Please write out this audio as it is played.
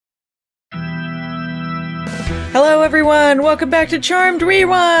Hello everyone, welcome back to Charmed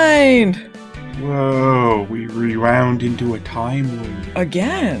Rewind! Whoa, we rewound into a time loop.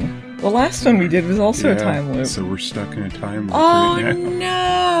 Again? The last one we did was also a time loop. So we're stuck in a time loop right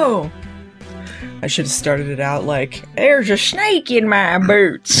now. No! I should have started it out like, there's a snake in my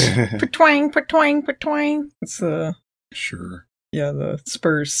boots! Pa-twang, pa-twang, pa-twang. It's the... Sure. Yeah, the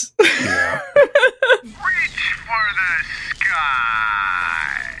Spurs. Yeah. Reach for the sky!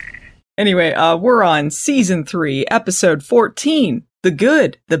 Anyway, we're on Season 3, Episode 14, The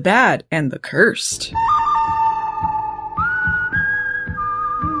Good, the Bad, and the Cursed.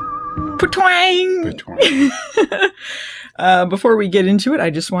 Pa-twang! Between. Before we get into it, I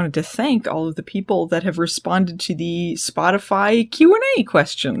just wanted to thank all of the people that have responded to the Spotify Q&A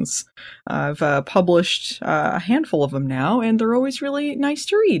questions. I've published a handful of them now, and they're always really nice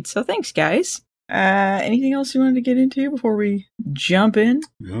to read, so thanks, guys. Anything else you wanted to get into before we jump in?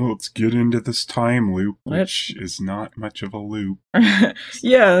 No, let's get into this time loop, which is not much of a loop.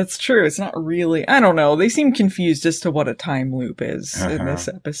 Yeah, that's true. It's not really... I don't know. They seem confused as to what a time loop is in this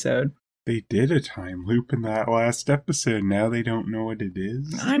episode. They did a time loop in that last episode. Now they don't know what it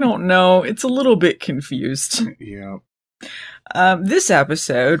is. I don't know. It's a little bit confused. Yeah. This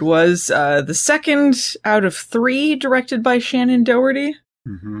episode was the second out of 3 directed by Shannon Doherty.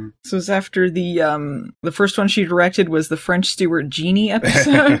 Mm-hmm. So it's after the first one she directed was the French Stewart Genie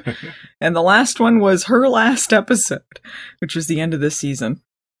episode, and the last one was her last episode, which was the end of this season.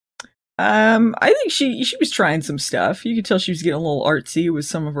 I think she was trying some stuff. You could tell she was getting a little artsy with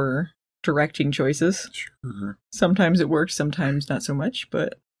some of her directing choices. Sure. Sometimes it worked, sometimes not so much,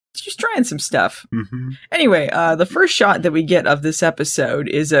 but she's trying some stuff. Mm-hmm. Anyway, the first shot that we get of this episode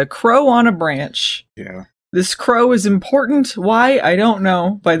is a crow on a branch. Yeah. This crow is important. Why? I don't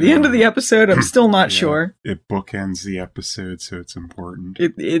know. By the end of the episode, I'm still not sure. It bookends the episode, so it's important.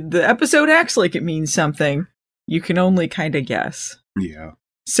 The episode acts like it means something. You can only kind of guess. Yeah.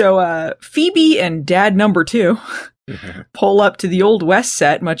 So, Phoebe and Dad Number 2 pull up to the Old West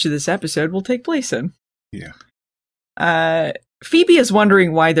set much of this episode will take place in. Yeah. Phoebe is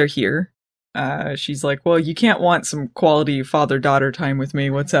wondering why they're here. She's like, well, you can't want some quality father-daughter time with me.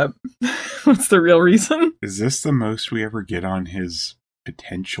 What's up? What's the real reason? Is this the most we ever get on his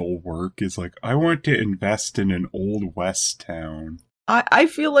potential work? Is like, I want to invest in an Old West town. I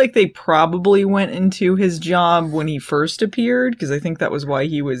feel like they probably went into his job when he first appeared, because I think that was why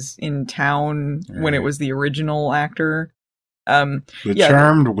he was in town when it was the original actor. The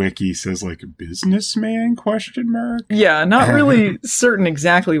Charmed wiki says like businessman ? Yeah, not really certain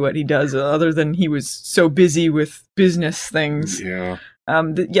exactly what he does, other than he was so busy with business things. Yeah.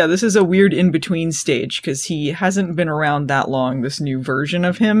 This is a weird in-between stage, because he hasn't been around that long, this new version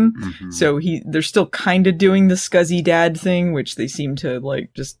of him. Mm-hmm. So they're still kind of doing the scuzzy dad thing, which they seem to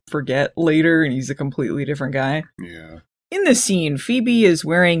like just forget later, and he's a completely different guy. Yeah. In this scene, Phoebe is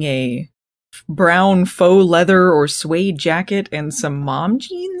wearing a brown faux leather or suede jacket and some mom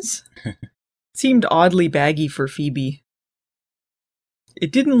jeans. Seemed oddly baggy for Phoebe.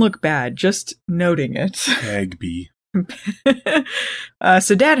 It didn't look bad, just noting it. Bagby.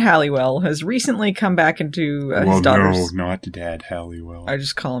 So Dad Halliwell has recently come back into his daughter's... No, not Dad Halliwell. I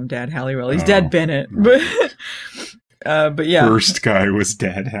just call him Dad Halliwell. He's Dad Bennett. But yeah. First guy was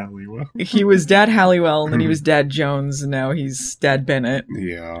Dad Halliwell. He was Dad Halliwell, and then he was Dad Jones, and now he's Dad Bennett.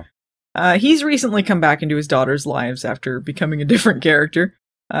 Yeah. He's recently come back into his daughter's lives after becoming a different character.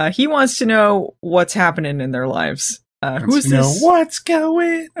 He wants to know what's happening in their lives. Who's this? What's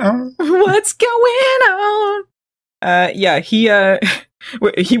going on? What's going on?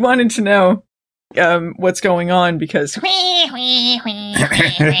 He wanted to know what's going on because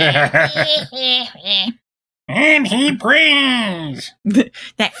And he prays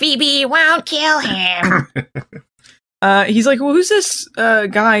that Phoebe won't kill him. he's like, well, who's this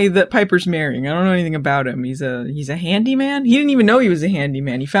guy that Piper's marrying? I don't know anything about him. He's a handyman. He didn't even know he was a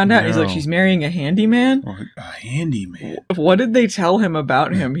handyman. He found out. He's like, she's marrying a handyman. A handyman. What did they tell him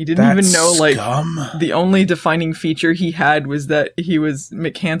about him? He didn't even know. Like, the only defining feature he had was that he was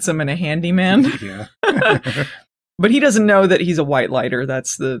McHandsome and a handyman. Yeah. But he doesn't know that he's a white lighter.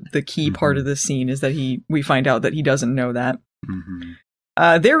 That's the key part of this scene, is that we find out that he doesn't know that. Mm-hmm.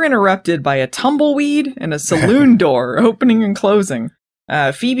 They're interrupted by a tumbleweed and a saloon door opening and closing.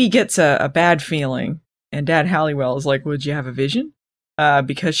 Phoebe gets a bad feeling, and Dad Halliwell is like, would you have a vision?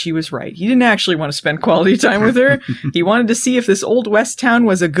 Because she was right. He didn't actually want to spend quality time with her. He wanted to see if this Old West town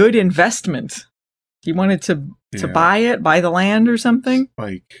was a good investment. He wanted to buy the land or something.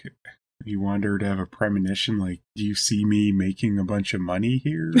 Like, you want her to have a premonition, like, do you see me making a bunch of money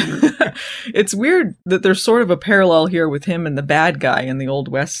here? It's weird that there's sort of a parallel here with him and the bad guy in the Old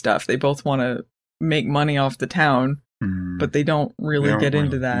West stuff. They both want to make money off the town, but they don't really They don't get into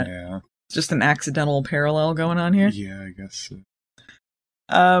really- that. Yeah. It's just an accidental parallel going on here. Yeah, I guess so.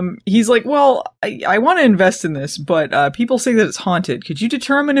 He's like, well, I want to invest in this, but people say that it's haunted. Could you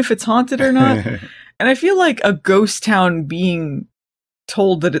determine if it's haunted or not? And I feel like a ghost town being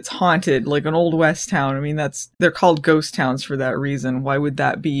told that it's haunted, like an old west town, I mean, they're called ghost towns for that reason. Why would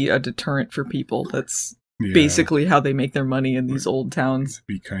that be a deterrent for people? That's Yeah. basically how they make their money in these old towns.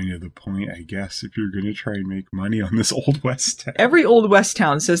 Be kind of the point, I guess, if you're going to try and make money on this old west town. Every old west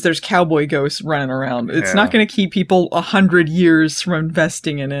town says there's cowboy ghosts running around. It's Yeah. not going to keep people 100 years from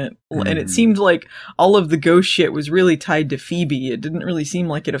investing in it. And it Mhm. seemed like all of the ghost shit was really tied to Phoebe. It didn't really seem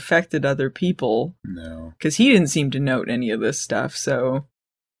like it affected other people No. because he didn't seem to note any of this stuff. So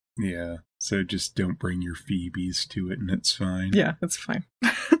Yeah. So just don't bring your Phoebes to it and it's fine. yeah, that's fine.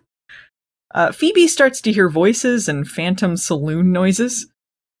 Phoebe starts to hear voices and phantom saloon noises.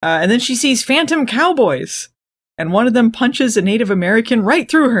 And then she sees phantom cowboys. And one of them punches a Native American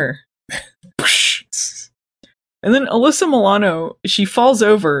right through her. And then Alyssa Milano, she falls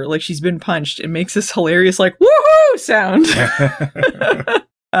over like she's been punched and makes this hilarious like woohoo sound.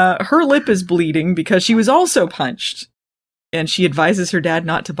 Her lip is bleeding because she was also punched. And she advises her dad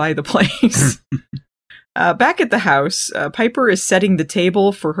not to buy the place. Back at the house, Piper is setting the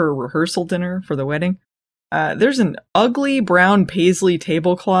table for her rehearsal dinner for the wedding. There's an ugly brown paisley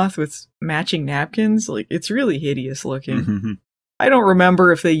tablecloth with matching napkins. Like, it's really hideous looking. I don't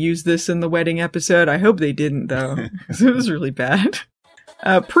remember if they used this in the wedding episode. I hope they didn't, though. 'Cause it was really bad.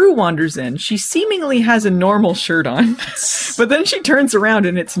 Prue wanders in. She seemingly has a normal shirt on. But then she turns around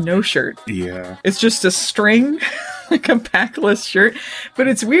and it's no shirt. Yeah. It's just a string, like a backless shirt. But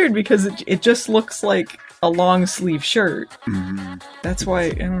it's weird because it just looks like a long sleeve shirt. Mhm. That's why, I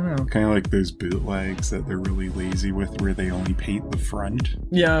don't know. Kind of like those bootlegs that they're really lazy with where they only paint the front.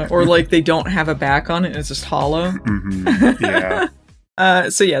 Yeah, or like they don't have a back on it, it's just hollow. Yeah.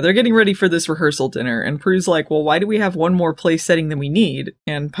 So yeah, they're getting ready for this rehearsal dinner, and Prue's like, well, why do we have one more place setting than we need?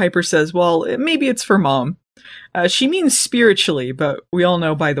 And Piper says, well, maybe it's for Mom. She means spiritually, but we all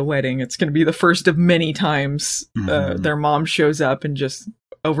know by the wedding, it's going to be the first of many times their mom shows up and just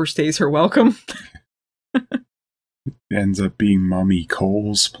overstays her welcome. Ends up being Mommy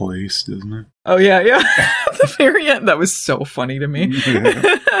Cole's place, doesn't it? Oh yeah. At the very end, that was so funny to me.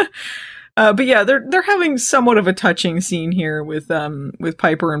 But yeah, they're having somewhat of a touching scene here with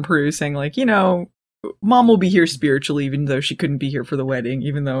Piper and Prue saying like, you know, Mom will be here spiritually, even though she couldn't be here for the wedding,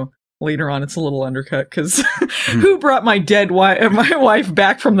 even though later on it's a little undercut because who brought my my wife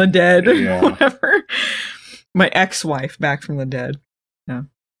back from the dead? Yeah. Whatever. My ex-wife back from the dead. Yeah.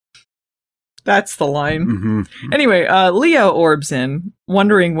 That's the line. Mhm. Anyway, Leo orbs in,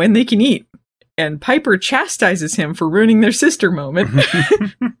 wondering when they can eat. And Piper chastises him for ruining their sister moment.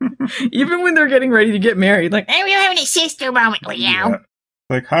 Even when they're getting ready to get married. Like, Hey, we're having a sister moment, Leo. Yeah.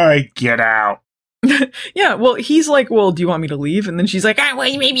 Like, hi, get out. yeah, well, he's like, well, do you want me to leave? And then she's like, Ah,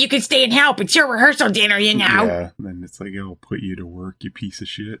 well, maybe you could stay and help. It's your rehearsal dinner, you know. Yeah. Then it's like, it'll put you to work, you piece of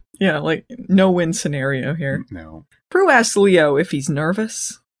shit. yeah, like, no-win scenario here. No. Prue asks Leo if he's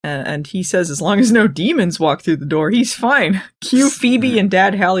nervous. And he says as long as no demons walk through the door, he's fine. Cue Phoebe and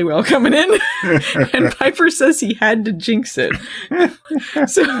Dad Halliwell coming in. And Piper says he had to jinx it.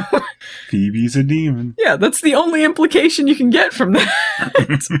 So, Phoebe's a demon. yeah, that's the only implication you can get from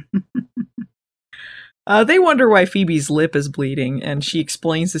that. They wonder why Phoebe's lip is bleeding, and she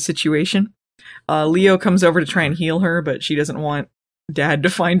explains the situation. Leo comes over to try and heal her, but she doesn't want Dad to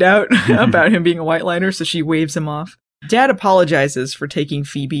find out about him being a white lighter, so she waves him off. Dad apologizes for taking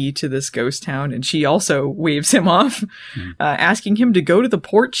Phoebe to this ghost town, and she also waves him off, asking him to go to the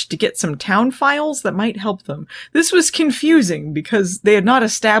porch to get some town files that might help them. This was confusing because they had not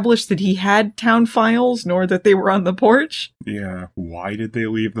established that he had town files, nor that they were on the porch. Yeah. Why did they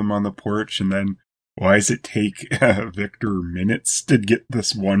leave them on the porch? And then why does it take Victor minutes to get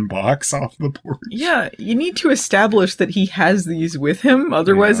this one box off the porch? Yeah, you need to establish that he has these with him.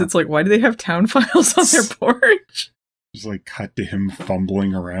 Otherwise, Yeah. it's like, why do they have town files on their porch? Just like cut to him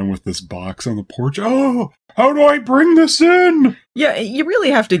fumbling around with this box on the porch. Oh, how do I bring this in? Yeah, you really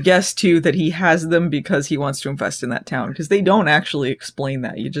have to guess, too, that he has them because he wants to invest in that town, because they don't actually explain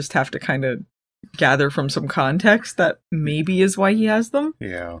that. You just have to kind of gather from some context that maybe is why he has them.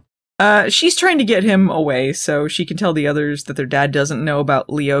 Yeah. She's trying to get him away so she can tell the others that their dad doesn't know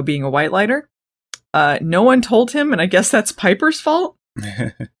about Leo being a white lighter. No one told him, and I guess that's Piper's fault.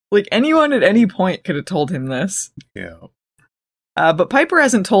 Like, anyone at any point could have told him this. Yeah. But Piper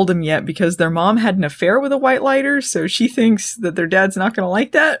hasn't told him yet because their mom had an affair with a white lighter, so she thinks that their dad's not going to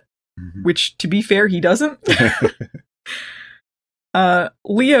like that. Mhm. Which, to be fair, he doesn't.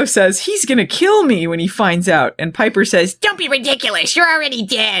 Leo says he's gonna kill me when he finds out, and Piper says, Don't be ridiculous. You're already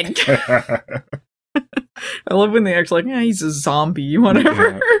dead. I love when they act like, yeah, he's a zombie,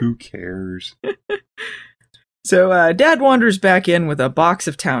 whatever. Yeah, who cares? So, Dad wanders back in with a box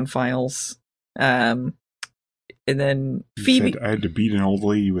of town files. And then He Phoebe... said, I had to beat an old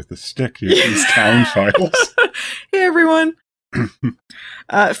lady with a stick to get these town files. Hey, everyone.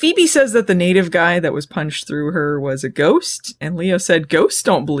 Phoebe says that the native guy that was punched through her was a ghost, and Leo said ghosts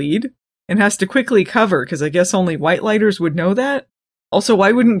don't bleed, and has to quickly cover, because I guess only white lighters would know that. Also,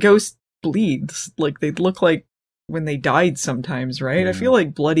 why wouldn't ghosts bleed? Like, they'd look like when they died sometimes, right? Yeah. I feel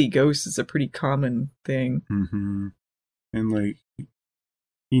like bloody ghosts is a pretty common thing. Mm-hmm. And, like,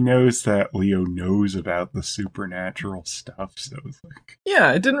 he knows that Leo knows about the supernatural stuff, so it's like...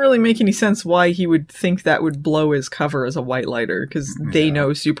 Yeah, it didn't really make any sense why he would think that would blow his cover as a white lighter, because they Yeah.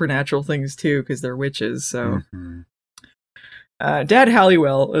 know supernatural things too, because they're witches, so... Mhm. Dad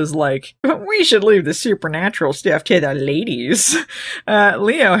Halliwell is like, we should leave the supernatural stuff to the ladies.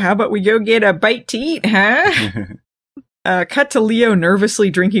 Leo, how about we go get a bite to eat, huh? Cut to Leo nervously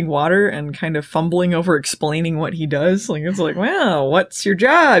drinking water and kind of fumbling over explaining what he does. Like, it's like, well, what's your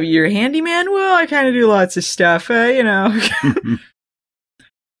job? You're a handyman? Well, I kind of do lots of stuff, you know.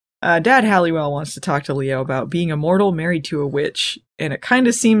 Dad Halliwell wants to talk to Leo about being a mortal married to a witch. And it kind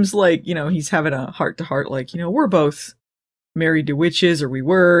of seems like, you know, he's having a heart-to-heart, like, you know, we're both married to witches, or we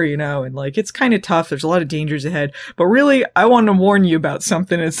were, you know, and like, it's kind of tough. There's a lot of dangers ahead. But really, I want to warn you about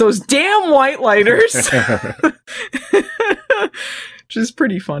something. It's those damn white lighters. Which is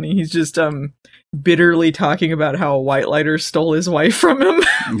pretty funny. He's just bitterly talking about how a white lighter stole his wife from him.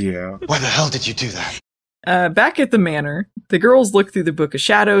 Yeah. Why the hell did you do that? Back at the manor, the girls look through the Book of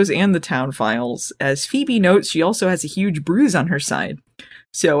Shadows and the town files, as Phoebe notes she also has a huge bruise on her side.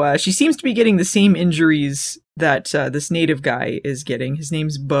 So she seems to be getting the same injuries that this native guy is getting. His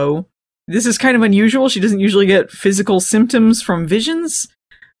name's Bo. This is kind of unusual. She doesn't usually get physical symptoms from visions.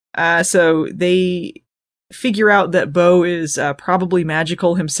 So they figure out that Bo is probably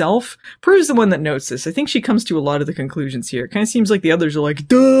magical himself. Prue's the one that notes this. I think she comes to a lot of the conclusions here. It kind of seems like the others are like,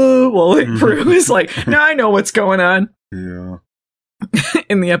 duh! Well, like, Prue is like, no, I know what's going on. Yeah.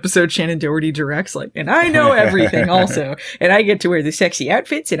 In the episode, Shannon Doherty directs, like, and I know everything also. And I get to wear the sexy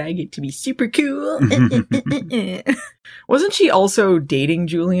outfits, and I get to be super cool. Wasn't she also dating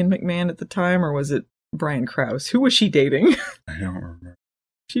Julian McMahon at the time, or was it Brian Krause? Who was she dating? I don't remember.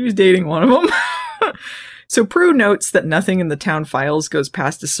 She was dating one of them. So Prue notes that nothing in the town files goes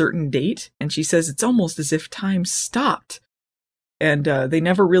past a certain date, and she says it's almost as if time stopped. And they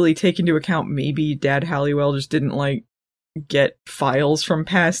never really take into account maybe Dad Halliwell just didn't, like, get files from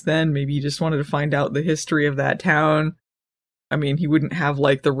past then. Maybe he just wanted to find out the history of that town. I mean, he wouldn't have,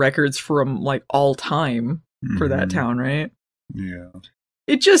 like, the records from, like, all time for that town, right? Yeah.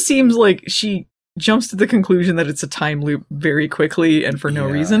 It just seems like she jumps to the conclusion that it's a time loop very quickly and for no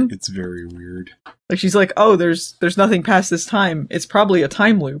Yeah, reason. It's very weird. Like, she's like, oh, there's nothing past this time. It's probably a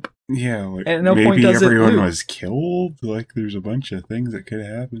time loop. Yeah, like, And at no maybe point does it everyone loop. was killed. Like, there's a bunch of things that could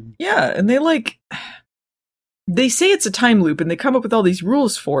happen. Yeah, and they say it's a time loop, and they come up with all these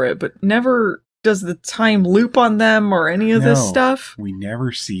rules for it, but never does the time loop on them or any of this No. stuff. We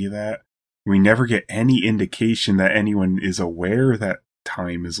never see that. We never get any indication that anyone is aware that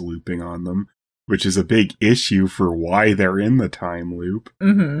time is looping on them, which is a big issue for why they're in the time loop.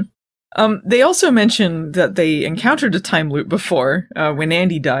 Mm-hmm. They also mention that they encountered a time loop before, when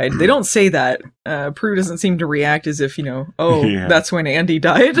Andy died. They don't say that. Prue doesn't seem to react as if, Yeah. that's when Andy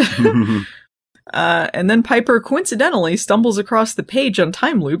died. And then Piper coincidentally stumbles across the page on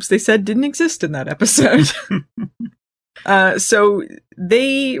time loops they said didn't exist in that episode. So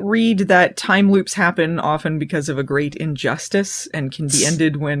they read that time loops happen often because of a great injustice and can be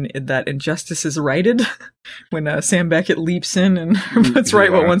ended when that injustice is righted. When Sam Beckett leaps in and puts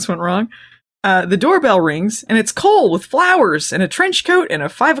right what Yeah. once went wrong. The doorbell rings and it's Cole with flowers and a trench coat and a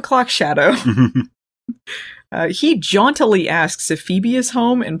 5 o'clock shadow. He jauntily asks if Phoebe is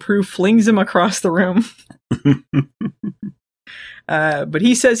home, and Prue flings him across the room. But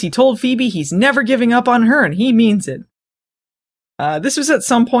he says he told Phoebe he's never giving up on her, and he means it. This was at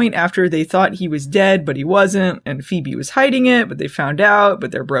some point after they thought he was dead, but he wasn't, and Phoebe was hiding it, but they found out,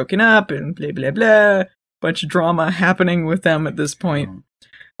 but they're broken up, and blah, blah, blah. Bunch of drama happening with them at this point.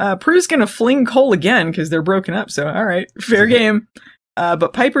 Prue's gonna fling Cole again, because they're broken up, so alright, fair game.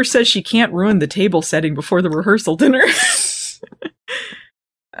 But Piper says she can't ruin the table setting before the rehearsal dinner.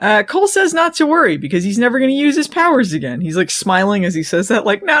 Cole says not to worry because he's never going to use his powers again. He's like smiling as he says that,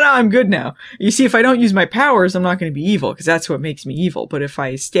 like, no, I'm good now. You see, if I don't use my powers, I'm not going to be evil because that's what makes me evil. But if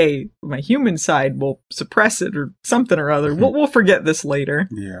I stay, my human side will suppress it or something or other. We'll forget this later.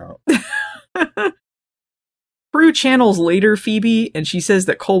 Yeah. Prue channels later Phoebe, and she says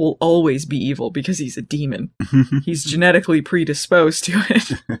that Cole will always be evil because he's a demon. He's genetically predisposed to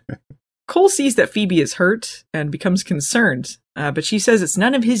it. Cole sees that Phoebe is hurt and becomes concerned, but she says it's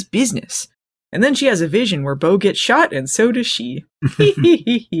none of his business. And then she has a vision where Bo gets shot, and so does she.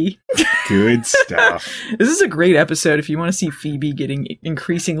 Good stuff. This is a great episode if you want to see Phoebe getting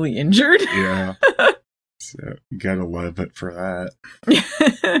increasingly injured. Yeah. So, you gotta love it for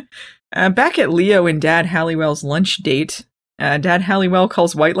that. Back at Leo and Dad Halliwell's lunch date, Dad Halliwell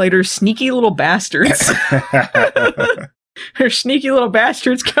calls Whitelighters sneaky little bastards. Her sneaky little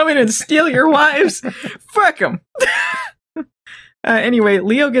bastards come in and steal your wives. Fuck them. Anyway,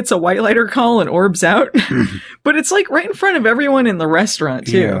 Leo gets a Whitelighter call and orbs out. But it's like right in front of everyone in the restaurant,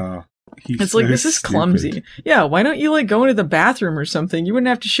 too. Yeah, it's like, this is clumsy. Yeah, why don't you like go into the bathroom or something? You wouldn't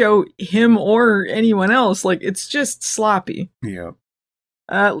have to show him or anyone else. Like, it's just sloppy. Yeah.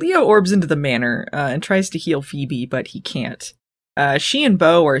 Leo orbs into the manor and tries to heal Phoebe, but he can't. She and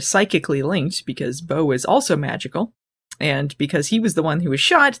Bo are psychically linked because Bo is also magical. And because he was the one who was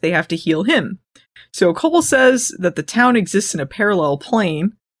shot, they have to heal him. So Cole says that the town exists in a parallel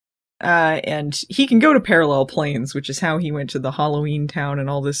plane, and he can go to parallel planes, which is how he went to the Halloween town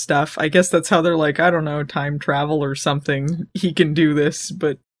and all this stuff. I guess that's how they're like, I don't know, time travel or something. He can do this,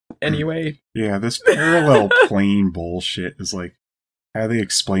 but anyway. Yeah, this parallel plane bullshit is like how they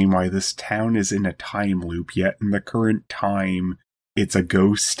explain why this town is in a time loop, yet in the current time, it's a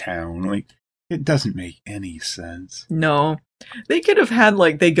ghost town. Like, it doesn't make any sense. No. They could have had,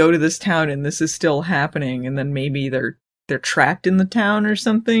 like, they go to this town and this is still happening, and then maybe they're trapped in the town or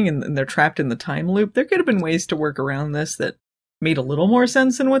something, and they're trapped in the time loop. There could have been ways to work around this that made a little more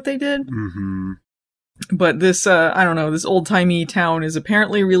sense than what they did. Mm-hmm. But this, I don't know, this old-timey town is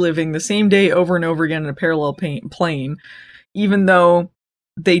apparently reliving the same day over and over again in a parallel plane, even though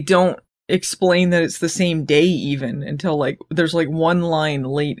they don't explain that it's the same day even until like there's like one line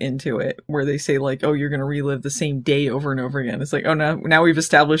late into it where they say like, oh, you're gonna relive the same day over and over again. It's like, oh, now we've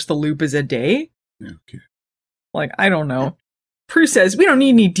established the loop is a day. Okay. Like, I don't know. Prue says we don't need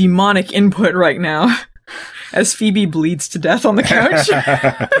any demonic input right now as Phoebe bleeds to death on the couch.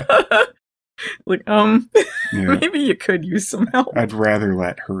 Like, maybe you could use some help. I'd rather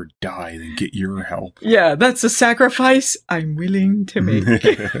let her die than get your help. Yeah, that's a sacrifice I'm willing to make.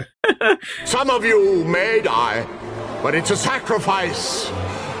 Some of you may die, but it's a sacrifice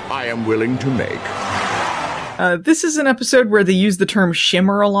I am willing to make. This is an episode where they use the term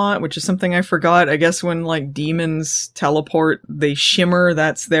shimmer a lot, which is something I forgot. I guess when, like, demons teleport, they shimmer.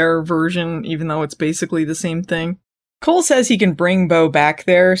 That's their version, even though it's basically the same thing. Cole says he can bring Bo back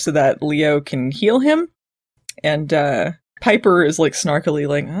there so that Leo can heal him. And Piper is like snarkily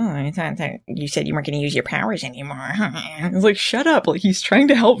like, oh, I thought that you said you weren't going to use your powers anymore. It's like, shut up. Like, he's trying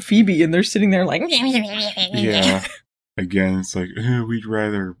to help Phoebe and they're sitting there like, yeah. Again, it's like, we'd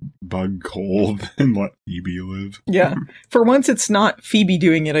rather bug Cole than let Phoebe live. Yeah. For once, it's not Phoebe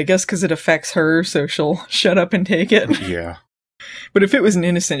doing it, I guess, because it affects her, so she'll shut up and take it. Yeah. But if it was an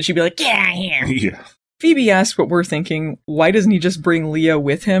innocent, she'd be like, get out of here. Yeah. Phoebe asks what we're thinking. Why doesn't he just bring Leo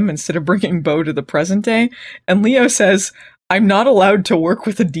with him instead of bringing Bo to the present day? And Leo says, I'm not allowed to work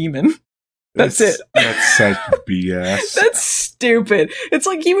with a demon. That's it. That's such BS. That's stupid. It's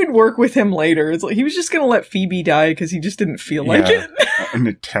like he would work with him later. It's like he was just going to let Phoebe die because he just didn't feel like it. And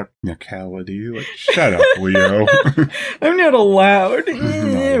the technicality. Like, shut up, Leo. I'm not allowed.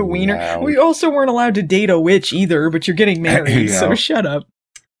 Wiener. Allowed. We also weren't allowed to date a witch either, but you're getting married, so shut up.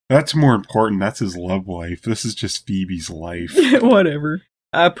 That's more important. That's his love life. This is just Phoebe's life. Whatever.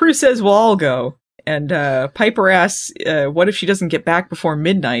 Prue says, well, I'll go. And Piper asks, what if she doesn't get back before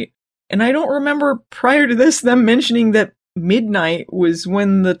midnight? And I don't remember prior to this them mentioning that midnight was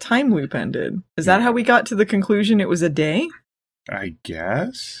when the time loop ended. Is that how we got to the conclusion it was a day? I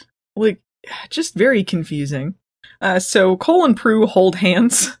guess. Like, just very confusing. So Cole and Prue hold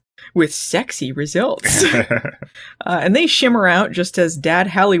hands with sexy results. And they shimmer out just as Dad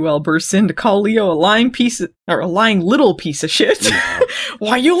Halliwell bursts in to call Leo a lying little piece of shit. Yeah.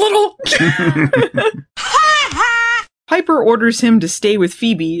 Why, you little? Piper orders him to stay with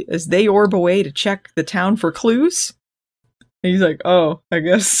Phoebe as they orb away to check the town for clues. And he's like, oh, I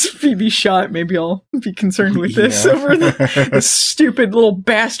guess Phoebe's shot. Maybe I'll be concerned with this over the stupid little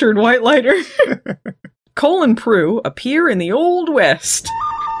bastard Whitelighter. Cole and Prue appear in the Old West.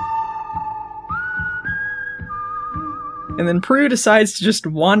 And then Prue decides to just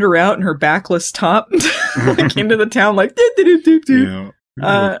wander out in her backless top, like into the town, like do.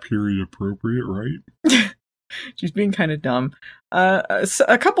 Yeah, period appropriate, right? She's being kind of dumb. So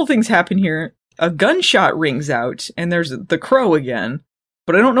a couple things happen here. A gunshot rings out, and there's the crow again.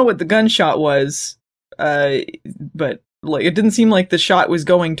 But I don't know what the gunshot was. But like, it didn't seem like the shot was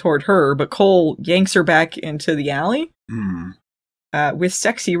going toward her. But Cole yanks her back into the alley with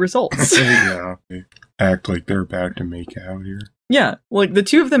sexy results. Yeah, they act like they're about to make out here. Yeah, like the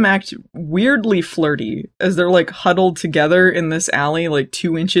two of them act weirdly flirty as they're like huddled together in this alley, like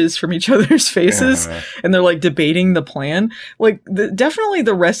 2 inches from each other's faces, and they're like debating the plan. Like, definitely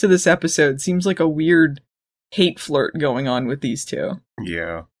the rest of this episode seems like a weird hate flirt going on with these two.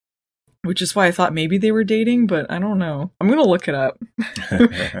 Yeah. Which is why I thought maybe they were dating, but I don't know. I'm gonna look it up.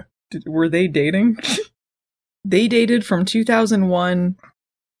 Were they dating? They dated from 2001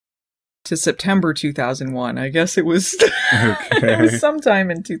 to September 2001. I guess it was, it was sometime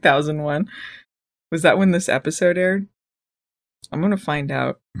in 2001. Was that when this episode aired? I'm going to find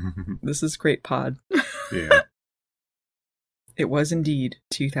out. This is great pod. Yeah. It was indeed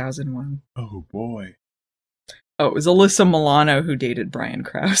 2001. Oh, boy. Oh, it was Alyssa Milano who dated Brian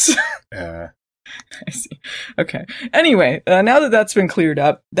Krause. I see. Okay. Anyway, now that that's been cleared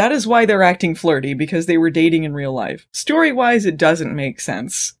up, that is why they're acting flirty, because they were dating in real life. Story-wise, it doesn't make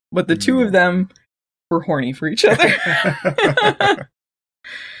sense. But the two of them were horny for each other.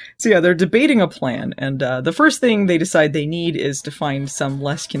 So yeah, they're debating a plan, and the first thing they decide they need is to find some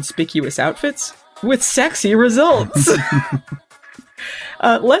less conspicuous outfits with sexy results.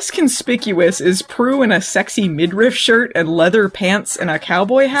 Less conspicuous is Prue in a sexy midriff shirt and leather pants and a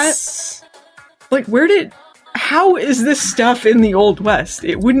cowboy hat. Like, how is this stuff in the Old West?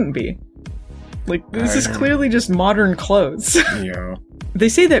 It wouldn't be. Like, this is clearly just modern clothes. Yeah. They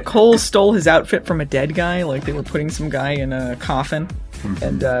say that Cole stole his outfit from a dead guy, like they were putting some guy in a coffin.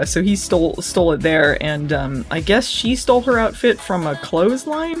 And so he stole it there, and I guess she stole her outfit from a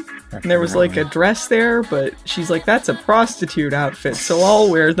clothesline. And there was like a dress there, but she's like, that's a prostitute outfit, so I'll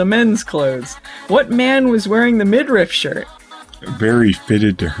wear the men's clothes. What man was wearing the midriff shirt? Very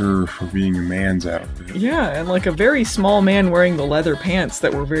fitted to her for being a man's outfit. Yeah, and like a very small man wearing the leather pants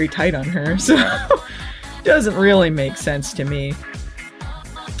that were very tight on her. So doesn't really make sense to me.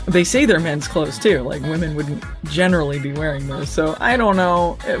 They say they're men's clothes too, like women wouldn't generally be wearing those, so I don't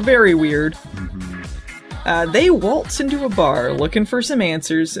know, very weird. They waltz into a bar looking for some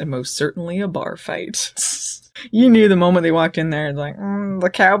answers, and most certainly a bar fight. You knew the moment they walked in there, like,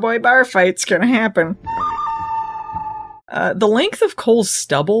 the cowboy bar fight's gonna happen. The length of Cole's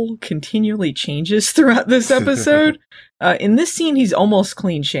stubble continually changes throughout this episode. In this scene, he's almost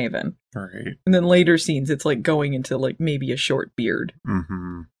clean shaven. Right. And then later scenes, it's like going into like maybe a short beard.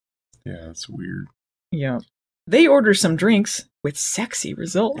 Yeah, that's weird. Yeah. They order some drinks with sexy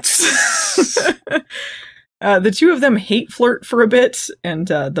results. The two of them hate flirt for a bit, and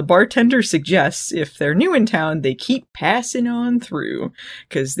the bartender suggests if they're new in town, they keep passing on through,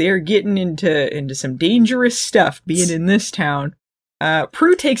 because they're getting into some dangerous stuff being in this town.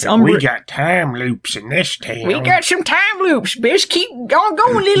 Prue takes umbrage. We got time loops in this town. We got some time loops. Best keep on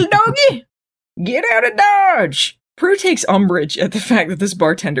going, little doggy. Get out of Dodge. Prue takes umbrage at the fact that this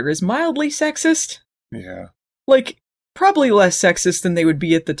bartender is mildly sexist. Yeah. Like, probably less sexist than they would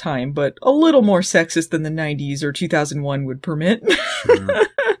be at the time, but a little more sexist than the 90s or 2001 would permit. Sure.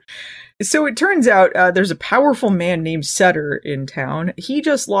 So it turns out there's a powerful man named Sutter in town. He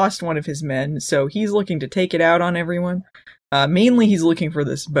just lost one of his men, so he's looking to take it out on everyone. Mainly he's looking for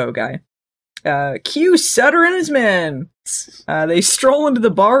this Beau guy. Cue Sutter and his men. They stroll into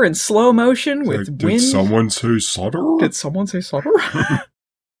the bar in slow motion with wind. Did someone say Sutter? Did someone say Sutter?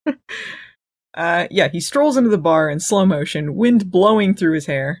 Yeah, he strolls into the bar in slow motion, wind blowing through his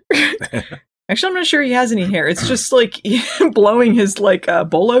hair. Actually, I'm not sure he has any hair. It's just like blowing his like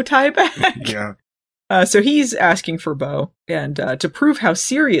bolo tie back. Yeah. So he's asking for Beau, and to prove how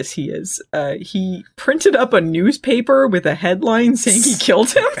serious he is, he printed up a newspaper with a headline saying he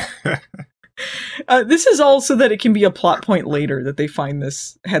killed him. This is all so that it can be a plot point later that they find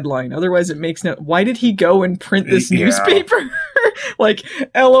this headline. Otherwise, it makes no. Why did he go and print this newspaper? Like,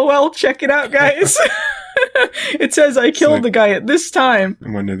 LOL, check it out, guys. It says I killed the guy at this time.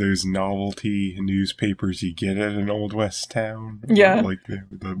 One of those novelty newspapers you get at an Old West town. Yeah. Like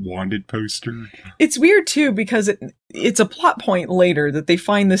the wanted poster. It's weird, too, because it's a plot point later that they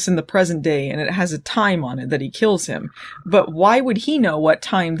find this in the present day, and it has a time on it that he kills him. But why would he know what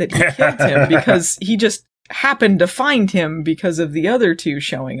time that he killed him? Because he just happened to find him because of the other two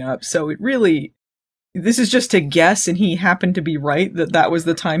showing up. So it really... This is just a guess, and he happened to be right that was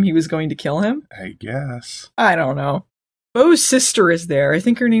the time he was going to kill him? I guess. I don't know. Beau's sister is there. I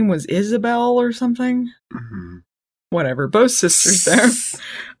think her name was Isabel or something. Mm-hmm. Whatever. Beau's sister's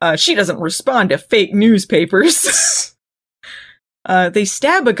there. She doesn't respond to fake newspapers. They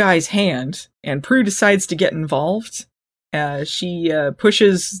stab a guy's hand, and Prue decides to get involved. She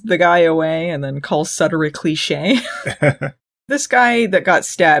pushes the guy away and then calls Sutter a cliche. This guy that got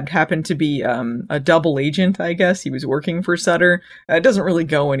stabbed happened to be a double agent, I guess. He was working for Sutter. It doesn't really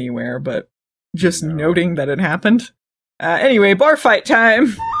go anywhere, but just noting that it happened. Anyway, bar fight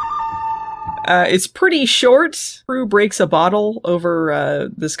time. It's pretty short. Prue breaks a bottle over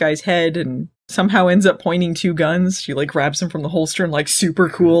this guy's head and somehow ends up pointing 2 guns. She like grabs them from the holster and like super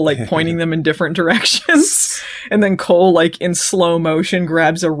cool, like pointing them in different directions. And then Cole, like in slow motion,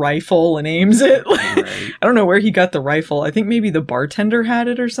 grabs a rifle and aims it. Right. I don't know where he got the rifle. I think maybe the bartender had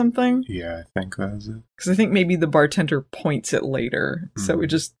it or something. Yeah, I think that was it. Because I think maybe the bartender points it later. So it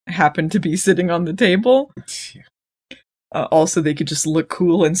just happened to be sitting on the table. Yeah. Also, they could just look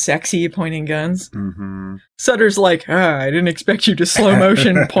cool and sexy pointing guns. Mm-hmm. Sutter's like, I didn't expect you to slow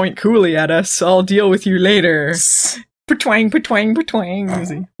motion point coolly at us. I'll deal with you later. Patwang, patwang, patwang, as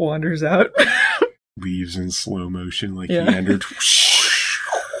he wanders out. Leaves in slow motion like he entered.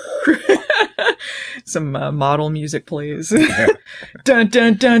 Some model music plays. Dun,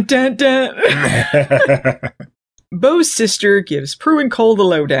 dun, dun, dun, dun. Beau's sister gives Prue and Cole the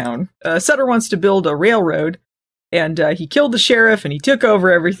lowdown. Sutter wants to build a railroad. And he killed the sheriff and he took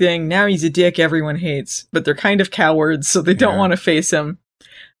over everything. Now he's a dick everyone hates. But they're kind of cowards, so they don't want to face him.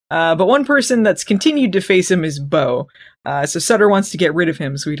 But one person that's continued to face him is Beau. So Sutter wants to get rid of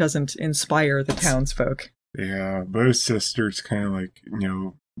him so he doesn't inspire the townsfolk. Yeah, Beau's sister's kind of like,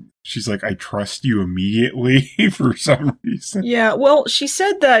 she's like, I trust you immediately for some reason. Yeah, well, she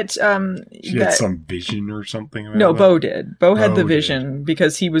said that... she had some vision or something about No, that. Beau did. Beau had the vision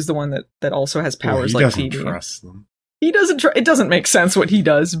because he was the one that also has powers like Phoebe. He doesn't trust them. He doesn't. It doesn't make sense what he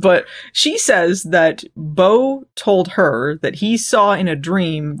does, but she says that Beau told her that he saw in a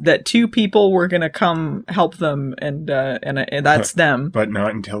dream that 2 people were going to come help them, and that's them. But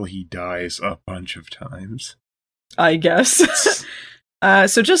not until he dies a bunch of times, I guess.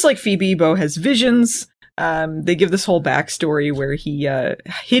 So just like Phoebe, Beau has visions. They give this whole backstory where he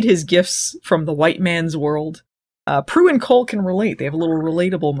hid his gifts from the white man's world. Prue and Cole can relate. They have a little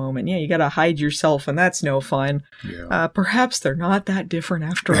relatable moment. Yeah, you gotta hide yourself, and that's no fun. Yeah. Perhaps they're not that different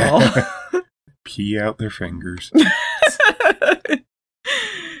after all. Pee out their fingers.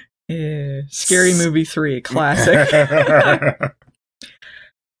 Yeah. Scary Movie 3, classic.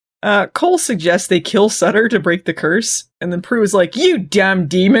 Cole suggests they kill Sutter to break the curse, and then Prue is like, you dumb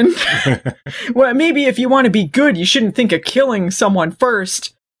demon! Well, maybe if you want to be good, you shouldn't think of killing someone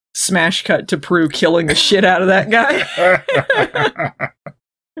first. Smash cut to Prue killing the shit out of that guy.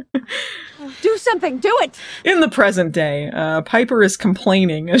 Do something, do it! In the present day, Piper is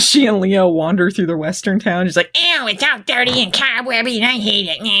complaining as she and Leo wander through the western town. She's like, ew, it's all dirty and cobwebby and I hate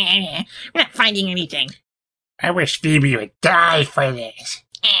it. We're not finding anything. I wish Phoebe would die for this.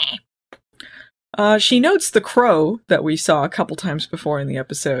 She notes the crow that we saw a couple times before in the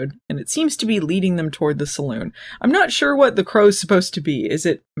episode, and it seems to be leading them toward the saloon. I'm not sure what the crow's supposed to be. Is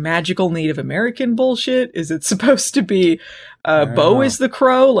it magical Native American bullshit? Is it supposed to be Beau is the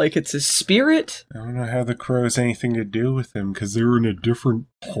crow, like it's a spirit? I don't know how the crow has anything to do with him, because they're in a different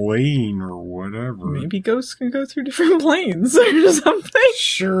plane or whatever. Maybe ghosts can go through different planes or something?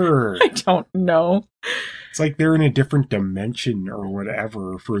 Sure. I don't know. It's like they're in a different dimension or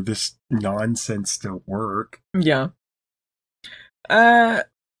whatever for this nonsense to work. Yeah.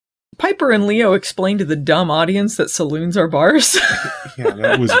 Piper and Leo explain to the dumb audience that saloons are bars. Yeah,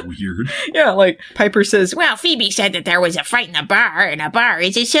 that was weird. Yeah, like Piper says, well, Phoebe said that there was a fight in a bar, and a bar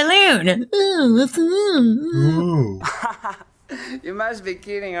is a saloon. Oh, a saloon. You must be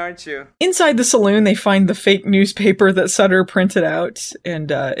kidding, aren't you? Inside the saloon, they find the fake newspaper that Sutter printed out,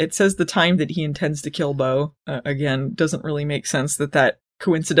 and it says the time that he intends to kill Beau. Again, doesn't really make sense that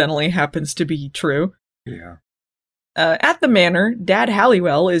coincidentally happens to be true. Yeah. At the manor, Dad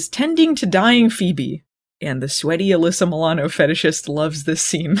Halliwell is tending to dying Phoebe, and the sweaty Alyssa Milano fetishist loves this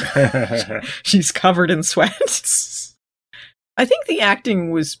scene. She's covered in sweat. I think the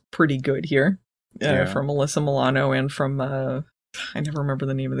acting was pretty good here. From Alyssa Milano and from, I never remember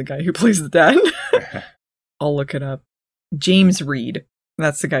the name of the guy who plays the dad. I'll look it up. James Reed.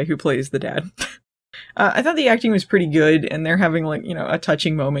 That's the guy who plays the dad. I thought the acting was pretty good, and they're having, like, a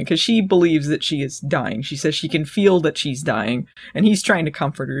touching moment, because she believes that she is dying. She says she can feel that she's dying, and he's trying to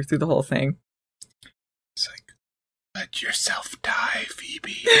comfort her through the whole thing. It's like, let yourself die,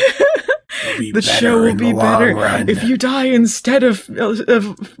 Phoebe. The show will be better if you die instead of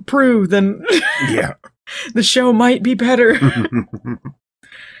Prue, then... Yeah. The show might be better.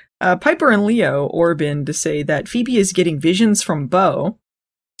 Piper and Leo orb in to say that Phoebe is getting visions from Bo,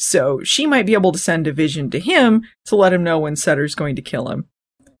 so she might be able to send a vision to him to let him know when Sutter's going to kill him.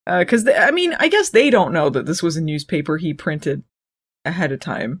 Because, I guess they don't know that this was a newspaper he printed ahead of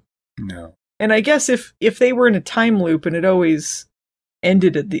time. No. And I guess if they were in a time loop and it always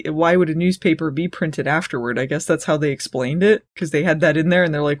ended at why would a newspaper be printed afterward? I guess that's how they explained it, because they had that in there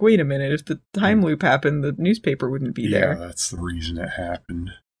and they're like, wait a minute, if the time loop happened, the newspaper wouldn't be there. Yeah, that's the reason it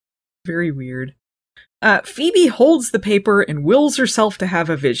happened. Very weird. Phoebe holds the paper and wills herself to have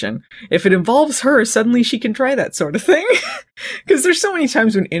a vision. If it involves her, suddenly she can try that sort of thing. Because there's so many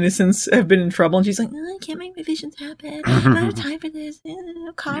times when innocents have been in trouble and she's like, I can't make my visions happen. I don't have time for this.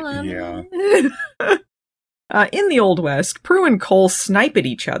 I'll call him. Yeah. In the Old West, Prue and Cole snipe at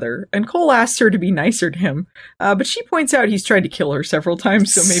each other, and Cole asks her to be nicer to him. But she points out he's tried to kill her several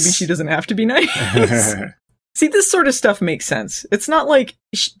times, so maybe she doesn't have to be nice. See, this sort of stuff makes sense. It's not like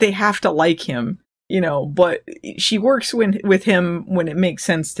they have to like him, but she works with him when it makes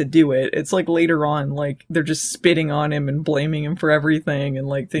sense to do it. It's like later on, like, they're just spitting on him and blaming him for everything and,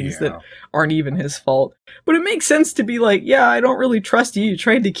 like, things that aren't even his fault. But it makes sense to be like, yeah, I don't really trust you. You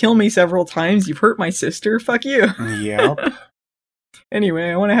tried to kill me several times. You've hurt my sister. Fuck you. Yep. Anyway,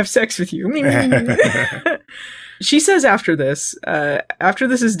 I want to have sex with you. She says after this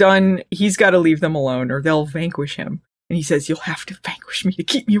is done, he's got to leave them alone or they'll vanquish him. And he says, you'll have to vanquish me to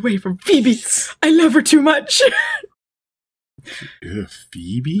keep me away from Phoebe. I love her too much.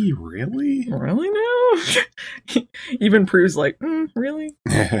 Phoebe? Really? Really now? Even Prue's like, really?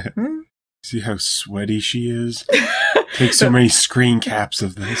 See how sweaty she is? Take so many screen caps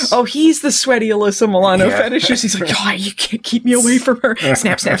of this. Oh, he's the sweaty Alyssa Milano fetishist. He's like, God, you can't keep me away from her.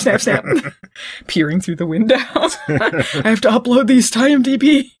 Snap, snap, snap, snap. Peering through the window. I have to upload these to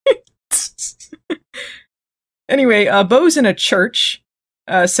IMDb. Anyway, Bo's in a church.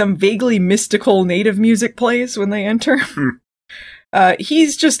 Some vaguely mystical native music plays when they enter.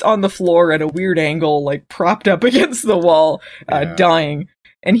 He's just on the floor at a weird angle, like propped up against the wall, dying.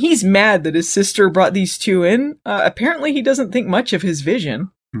 And he's mad that his sister brought these two in. Apparently he doesn't think much of his vision.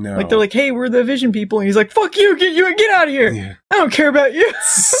 No. Like, they're like, hey, we're the vision people. And he's like, fuck you, get out of here. Yeah. I don't care about you.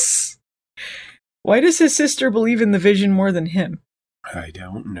 Why does his sister believe in the vision more than him? I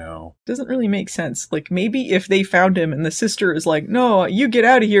don't know. Doesn't really make sense. Like, maybe if they found him and the sister is like, no, you get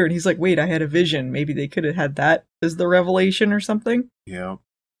out of here. And he's like, wait, I had a vision. Maybe they could have had that as the revelation or something. Yeah.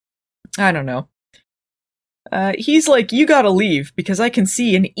 I don't know. He's like, you gotta leave because I can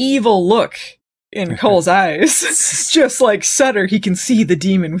see an evil look in Cole's eyes. Just like Sutter, he can see the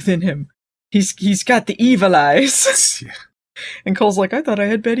demon within him. He's got the evil eyes. Yeah. And Cole's like, I thought I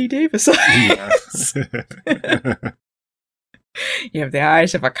had Betty Davis eyes. Yeah. You have the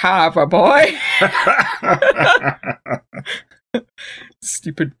eyes of a carver, boy.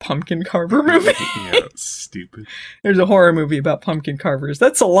 Stupid pumpkin carver movie. Yeah, stupid. There's a horror movie about pumpkin carvers.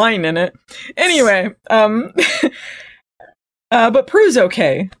 That's a line in it. Anyway, but Prue's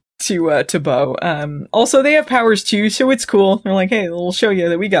okay to Bo. Also, they have powers too, so it's cool. They're like, hey, we'll show you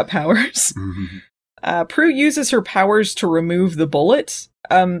that we got powers. Mm-hmm. Prue uses her powers to remove the bullet.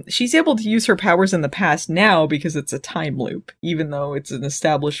 She's able to use her powers in the past now because it's a time loop, even though it's an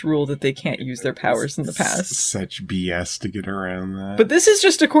established rule that they can't use their powers in the past. Such BS to get around that. But this is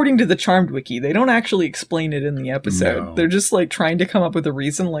just according to the Charmed Wiki. They don't actually explain it in the episode. No. They're just like trying to come up with a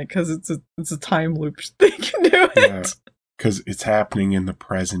reason, like, because it's a time loop. They can do it. Yeah, because it's happening in the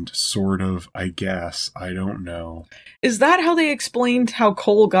present, sort of, I guess. I don't know. Is that how they explained how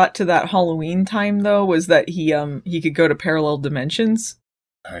Cole got to that Halloween time, though? Was that he could go to parallel dimensions?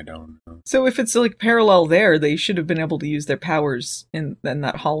 I don't know. So if it's like parallel there, they should have been able to use their powers in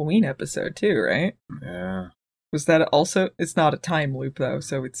that Halloween episode too, right? Yeah. Was that also? It's not a time loop though,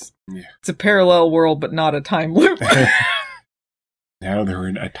 so it's Yeah. a parallel world, but not a time loop. Now they're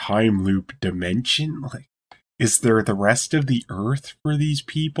in a time loop dimension? Like, is there the rest of the Earth for these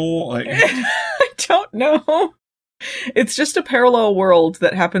people? Like, I don't know. It's just a parallel world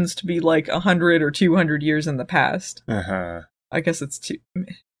that happens to be like 100 or 200 years in the past. uh-huh. I guess it's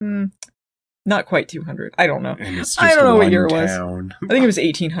not quite 200. I don't know. And it's just I don't know what one year it was. town. I think it was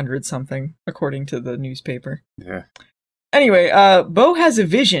 1800 something, according to the newspaper. Yeah. Anyway, Bo has a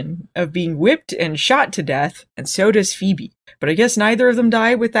vision of being whipped and shot to death, and so does Phoebe. But I guess neither of them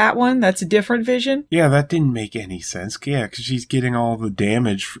die with that one. That's a different vision. Yeah, that didn't make any sense. Yeah, because she's getting all the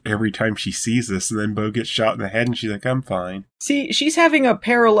damage every time she sees this, and then Bo gets shot in the head, and she's like, I'm fine. See, she's having a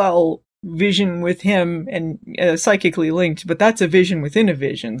parallel vision with him and psychically linked, but that's a vision within a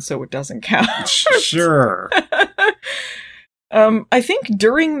vision, so it doesn't count. Sure. I think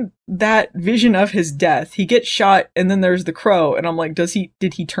during that vision of his death, he gets shot and then there's the crow. And I'm like,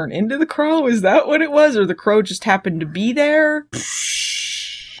 did he turn into the crow? Is that what it was? Or the crow just happened to be there?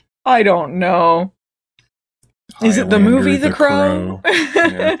 I don't know. Is it the movie The Crow?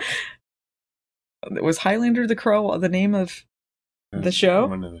 Yeah. Was Highlander the Crow the name of the show?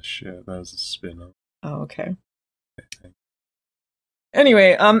 One of the show. That was a spin-off. Oh, okay.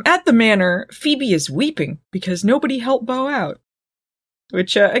 Anyway, at the manor, Phoebe is weeping because nobody helped Bo out.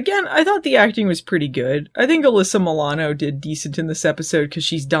 Which, again, I thought the acting was pretty good. I think Alyssa Milano did decent in this episode because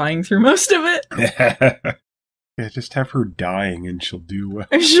she's dying through most of it. Yeah, just have her dying and she'll do well.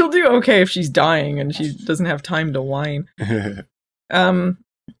 She'll do okay if she's dying and she doesn't have time to whine.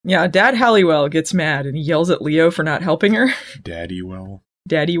 Yeah, Dad Halliwell gets mad and he yells at Leo for not helping her. Daddy well.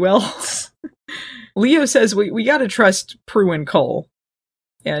 Leo says we gotta trust Prue and Cole.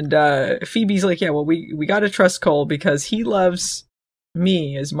 And Phoebe's like, yeah, well, we gotta trust Cole because he loves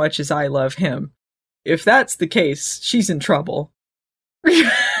me as much as I love him. If that's the case, she's in trouble.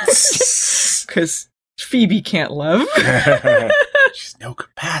 Because Phoebe can't love. She's no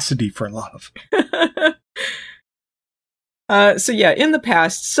capacity for love. So yeah, in the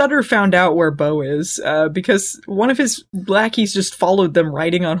past, Sutter found out where Bo is, because one of his lackeys just followed them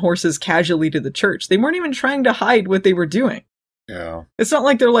riding on horses casually to the church. They weren't even trying to hide what they were doing. Yeah. It's not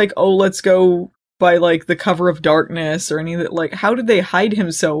like they're like, oh, let's go by like the cover of darkness or any of that. Like, how did they hide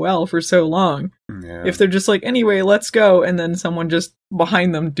him so well for so long? Yeah. If they're just like, anyway, let's go, and then someone just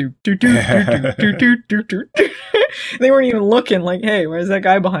behind them do. They weren't even looking like, hey, where's that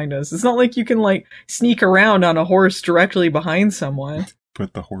guy behind us? It's not like you can like sneak around on a horse directly behind someone.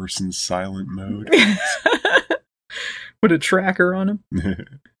 Put the horse in silent mode. Put a tracker on him.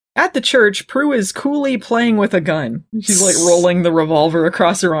 At the church, Prue is coolly playing with a gun. She's like rolling the revolver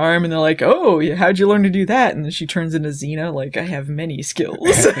across her arm, and they're like, oh, how'd you learn to do that? And then she turns into Xena, like, I have many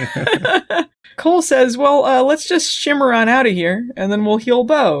skills. Cole says, well, let's just shimmer on out of here, and then we'll heal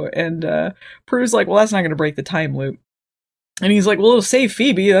Bo. And Prue's like, well, that's not going to break the time loop. And he's like, well, it'll save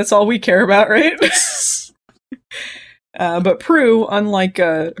Phoebe. That's all we care about, right? But Prue, unlike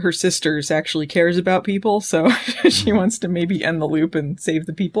her sisters, actually cares about people, so she wants to maybe end the loop and save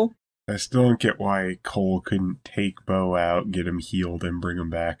the people. I still don't get why Cole couldn't take Bo out, get him healed, and bring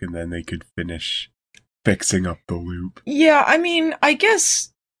him back, and then they could finish fixing up the loop. Yeah, I mean, I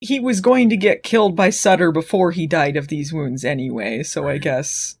guess he was going to get killed by Sutter before he died of these wounds anyway, so right. I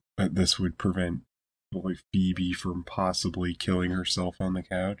guess... But this would prevent Phoebe from possibly killing herself on the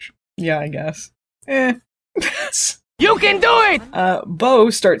couch. Yeah, I guess. You can do it! Bo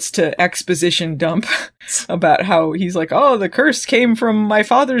starts to exposition dump about how he's like, oh, the curse came from my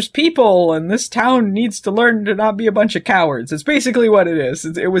father's people, and this town needs to learn to not be a bunch of cowards. It's basically what it is.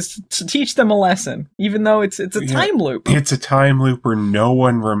 It was to teach them a lesson, even though it's a time loop. It's a time loop where no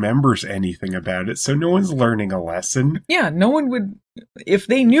one remembers anything about it, so no one's learning a lesson. Yeah, no one would... If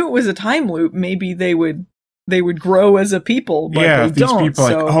they knew it was a time loop, maybe they would grow as a people, but yeah, they don't. People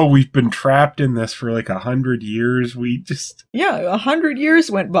are like, oh, we've been trapped in this for like 100 years. We just... Yeah, 100 years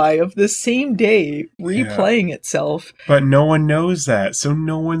went by of this same day replaying itself. But no one knows that, so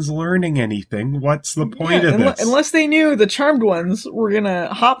no one's learning anything. What's the point of this? Unless they knew the charmed ones were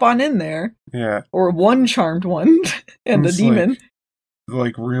gonna hop on in there. Yeah. Or one charmed one and a demon.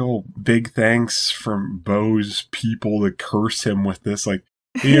 Like real big thanks from Bo's people to curse him with this, like,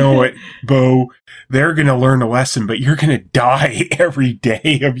 you know what, Bo, they're going to learn a lesson, but you're going to die every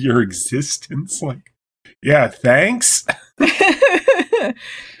day of your existence. Like, yeah, thanks.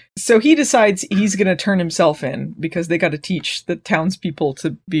 So he decides he's going to turn himself in because they got to teach the townspeople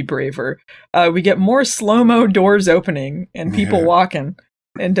to be braver. We get more slow-mo doors opening and people walking.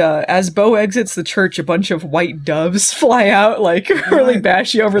 And as Bo exits the church, a bunch of white doves fly out, like, really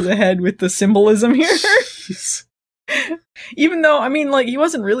bash you over the head with the symbolism here. Even though, I mean, like, he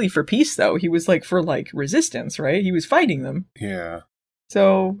wasn't really for peace, though. He was, like, for, like, resistance, right? He was fighting them. Yeah.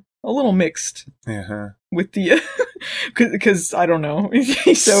 So, a little mixed. Uh-huh. With the... Because, I don't know,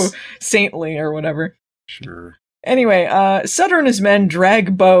 he's so saintly or whatever. Sure. Anyway, Sutter and his men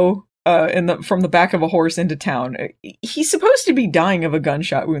drag Bo from the back of a horse into town. He's supposed to be dying of a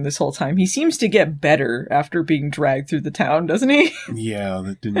gunshot wound this whole time. He seems to get better after being dragged through the town, doesn't he? Yeah,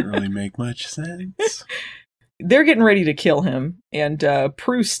 that didn't really make much sense. They're getting ready to kill him, and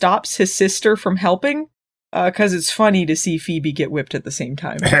Prue stops his sister from helping, because it's funny to see Phoebe get whipped at the same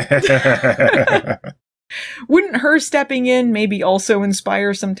time. Wouldn't her stepping in maybe also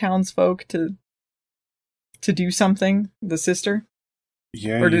inspire some townsfolk to do something, the sister?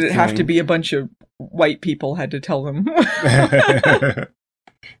 Yeah. Or did it have to be a bunch of white people had to tell them?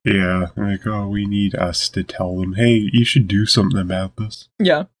 Yeah, like, oh, we need us to tell them, hey, you should do something about this.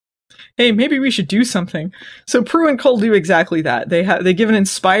 Yeah. Hey, maybe we should do something. So Prue and Cole do exactly that. They give an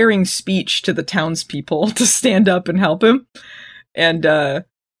inspiring speech to the townspeople to stand up and help him. And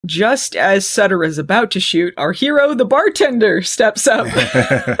just as Sutter is about to shoot, our hero, the bartender, steps up.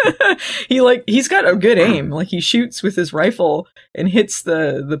 He's got a good aim. Like, he shoots with his rifle and hits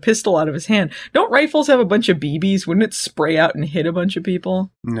the pistol out of his hand. Don't rifles have a bunch of BBs? Wouldn't it spray out and hit a bunch of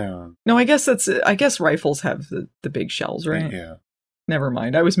people? No. No, I guess rifles have the big shells, right? Yeah. Never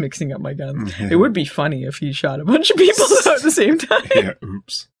mind. I was mixing up my guns. It would be funny if he shot a bunch of people at the same time. Yeah,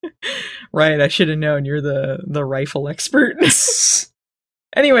 oops. Right, I should have known. You're the rifle expert.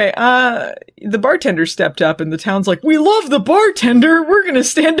 Anyway, the bartender stepped up and the town's like, we love the bartender! We're gonna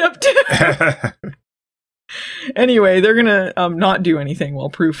stand up too! Anyway, they're gonna not do anything while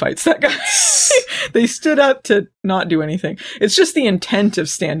Prue fights that guy. They stood up to not do anything. It's just the intent of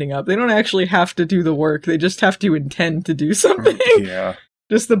standing up. They don't actually have to do the work. They just have to intend to do something. Yeah.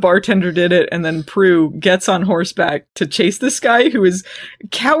 Just the bartender did it, and then Prue gets on horseback to chase this guy who is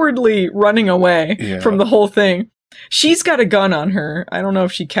cowardly running away from the whole thing. She's got a gun on her. I don't know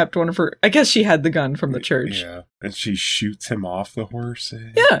if she kept one of her... I guess she had the gun from the church. Yeah, and she shoots him off the horse.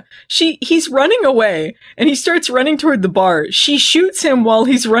 Yeah, he's running away, and he starts running toward the bar. She shoots him while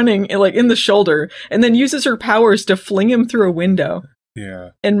he's running, like, in the shoulder, and then uses her powers to fling him through a window.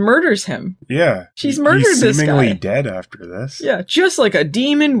 Yeah. And murders him. Yeah. She's murdered this guy. He's seemingly dead after this. Yeah, just like a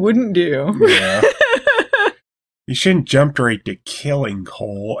demon wouldn't do. Yeah. You shouldn't jump right to killing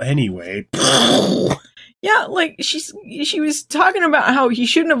Cole anyway. Yeah, like, she was talking about how he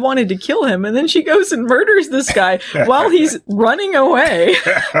shouldn't have wanted to kill him, and then she goes and murders this guy while he's running away.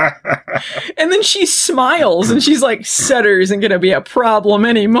 And then she smiles, and she's like, Sutter isn't gonna be a problem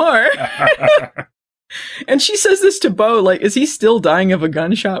anymore. And she says this to Bo, like, is he still dying of a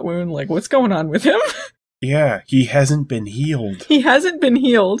gunshot wound? Like, what's going on with him? Yeah, he hasn't been healed. He hasn't been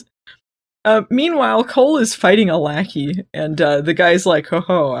healed. Meanwhile, Cole is fighting a lackey, and the guy's like,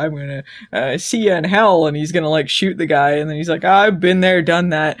 ho, I'm gonna see you in hell, and he's gonna, like, shoot the guy, and then he's like, I've been there, done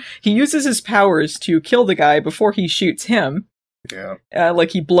that. He uses his powers to kill the guy before he shoots him. Yeah.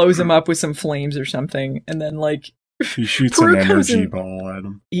 Like, he blows him up with some flames or something, and then, like... He shoots an energy ball at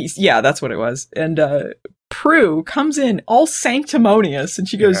him. Yeah, that's what it was. And Prue comes in all sanctimonious, and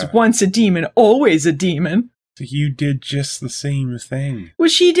she goes, once a demon, always a demon. So you did just the same thing. Well,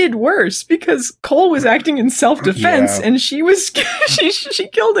 she did worse, because Cole was acting in self-defense, and she was she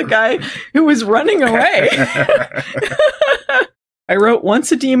killed a guy who was running away. I wrote,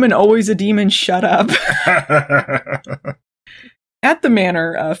 once a demon, always a demon, shut up. At the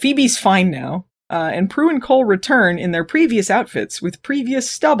manor, Phoebe's fine now, and Prue and Cole return in their previous outfits with previous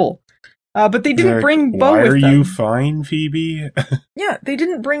stubble. But they didn't bring Bo with them. Why are you fine, Phoebe? Yeah, they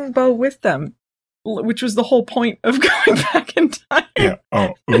didn't bring Bo with them, which was the whole point of going back in time. Yeah.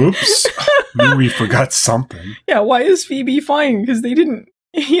 Oh, oops. We forgot something. Yeah, why is Phoebe fine? Because they didn't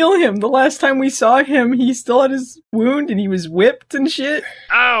heal him. The last time we saw him, he still had his wound and he was whipped and shit.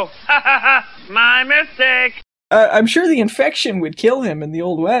 Oh, my mistake. I'm sure the infection would kill him in the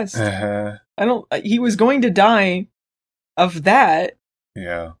Old West. Uh-huh. He was going to die of that.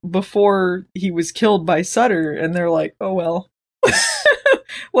 Yeah. Before he was killed by Sutter, and they're like, oh well.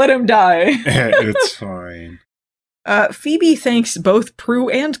 Let him die. It's fine. Phoebe thanks both Prue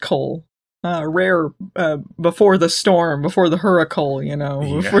and Cole. Rare before the storm, before the hurricane, you know,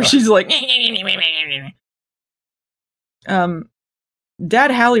 before she's like...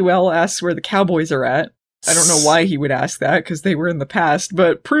 Dad Halliwell asks where the cowboys are at. I don't know why he would ask that, because they were in the past,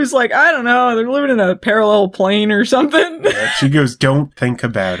 but Prue's like, I don't know, they're living in a parallel plane or something. Yeah, she goes, don't think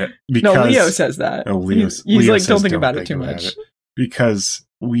about it. Because... No, Leo says that. Oh, he's Leo like, says, don't think about it too much. Because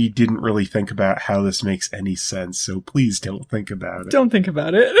we didn't really think about how this makes any sense, so please don't think about it. Don't think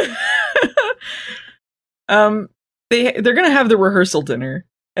about it. They're gonna have the rehearsal dinner,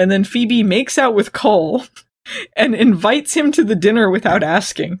 and then Phoebe makes out with Cole and invites him to the dinner without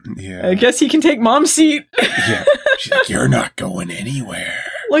asking. Yeah. I guess he can take Mom's seat. Yeah. She's like, you're not going anywhere.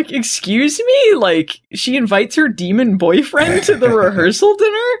 Like, excuse me? Like, she invites her demon boyfriend to the rehearsal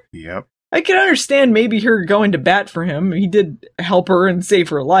dinner? Yep. I can understand maybe her going to bat for him. He did help her and save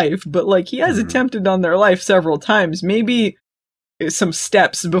her life, but, like, he has attempted on their life several times. Maybe some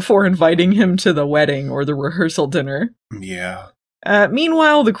steps before inviting him to the wedding or the rehearsal dinner. Yeah.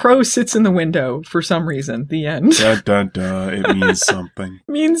 Meanwhile, the crow sits in the window for some reason. The end. Dun, dun, dun. It means something.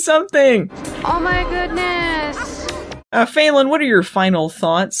 Means something. Oh my goodness. Phelan, what are your final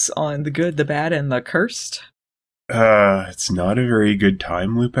thoughts on The Good, the Bad, and the Cursed? It's not a very good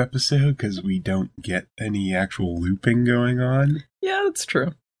time loop episode because we don't get any actual looping going on. Yeah, that's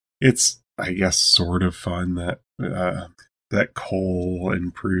true. It's, I guess, sort of fun that that Cole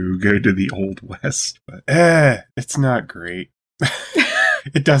and Prue go to the Old West, but it's not great.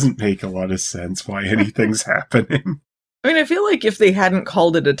 It doesn't make a lot of sense why anything's happening. I mean, I feel like if they hadn't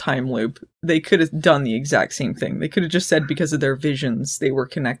called it a time loop, they could have done the exact same thing. They could have just said because of their visions, they were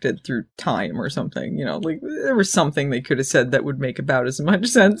connected through time or something. You know, like there was something they could have said that would make about as much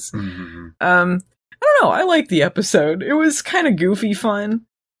sense. Mm-hmm. I don't know. I liked the episode. It was kind of goofy fun.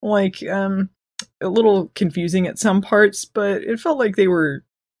 Like, a little confusing at some parts, but it felt like they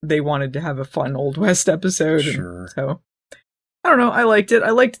wanted to have a fun Old West episode. Sure. So, I don't know. I liked it. I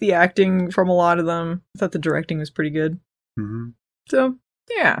liked the acting from a lot of them. I thought the directing was pretty good. Mm-hmm. So,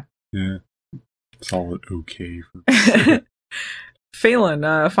 yeah. Yeah. Solid okay.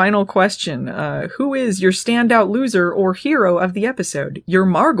 Phelan, final question. Who is your standout loser or hero of the episode? Your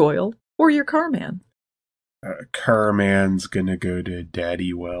Margoyle or your Carman? Carman's gonna go to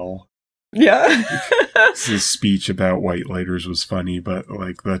Daddy Well. Yeah. His speech about White Lighters was funny, but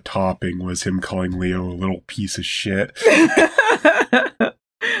like the topping was him calling Leo a little piece of shit.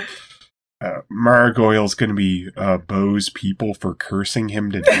 Margoyle's gonna be Bo's people for cursing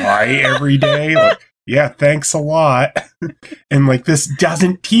him to die every day. Like, yeah, thanks a lot. And like, this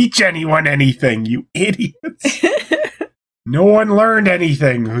doesn't teach anyone anything, you idiots. No one learned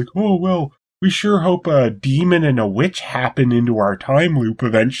anything. Like, oh, well, we sure hope a demon and a witch happen into our time loop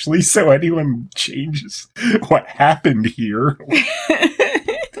eventually, so anyone changes what happened here.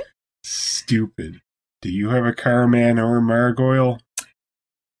 Stupid. Do you have a Carman or a Margoyle?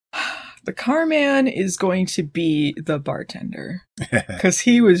 The Carman is going to be the bartender. Because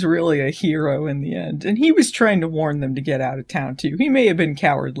he was really a hero in the end. And he was trying to warn them to get out of town, too. He may have been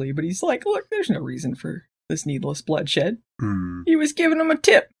cowardly, but he's like, look, there's no reason for this needless bloodshed. He was giving them a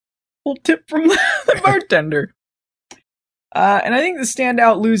tip. Little tip from the bartender. And I think the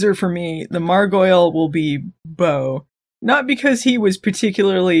standout loser for me, the Margoyle, will be Bo. Not because he was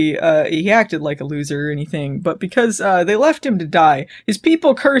particularly, he acted like a loser or anything, but because they left him to die. His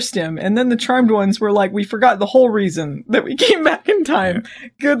people cursed him, and then the Charmed Ones were like, we forgot the whole reason that we came back in time. Yeah.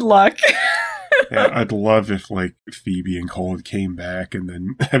 Good luck. Yeah, I'd love if, like, Phoebe and Cole came back, and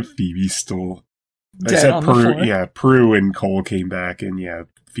then Phoebe's still... dead on the floor. Yeah, Prue and Cole came back, and yeah,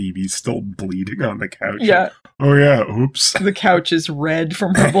 Phoebe's still bleeding on the couch. Yeah. Oh yeah, oops. The couch is red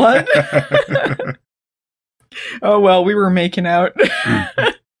from her blood. Oh well, we were making out.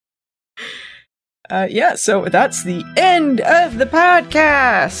 Yeah, so that's the end of the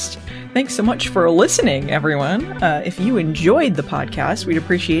podcast. Thanks so much for listening, everyone. If you enjoyed the podcast, we'd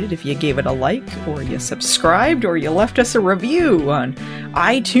appreciate it if you gave it a like, or you subscribed, or you left us a review on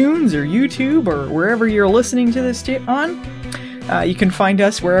iTunes or YouTube or wherever you're listening to this on. You can find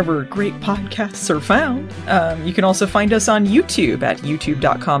us wherever great podcasts are found. You can also find us on YouTube at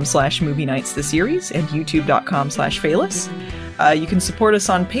youtube.com/Movie Nights the series and youtube.com/Phaelus. You can support us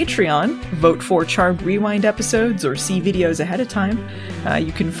on Patreon, vote for Charmed Rewind episodes, or see videos ahead of time.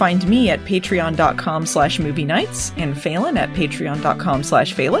 You can find me at patreon.com/Movie Nights and Phelan at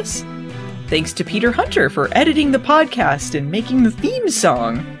patreon.com/Phaelus. Thanks to Peter Hunter for editing the podcast and making the theme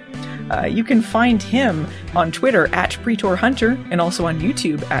song. You can find him on Twitter at Pretor Hunter and also on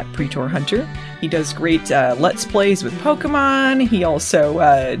YouTube at Pretor Hunter. He does great Let's Plays with Pokemon. He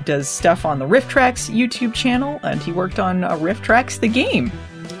also does stuff on the RiffTrax YouTube channel, and he worked on RiffTrax the game.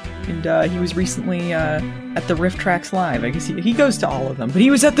 And he was recently at the RiffTrax Live. I guess he goes to all of them, but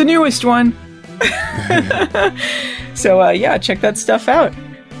he was at the newest one. So yeah, check that stuff out.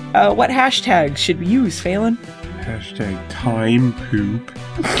 What hashtags should we use, Phelan? Hashtag time poop.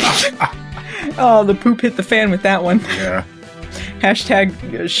 Oh, the poop hit the fan with that one. Yeah.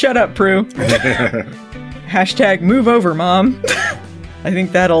 Hashtag shut up, Prue. Hashtag move over, Mom. I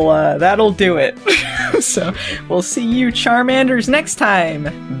think that'll do it. So we'll see you Charmanders next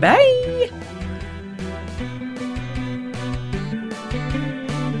time. Bye!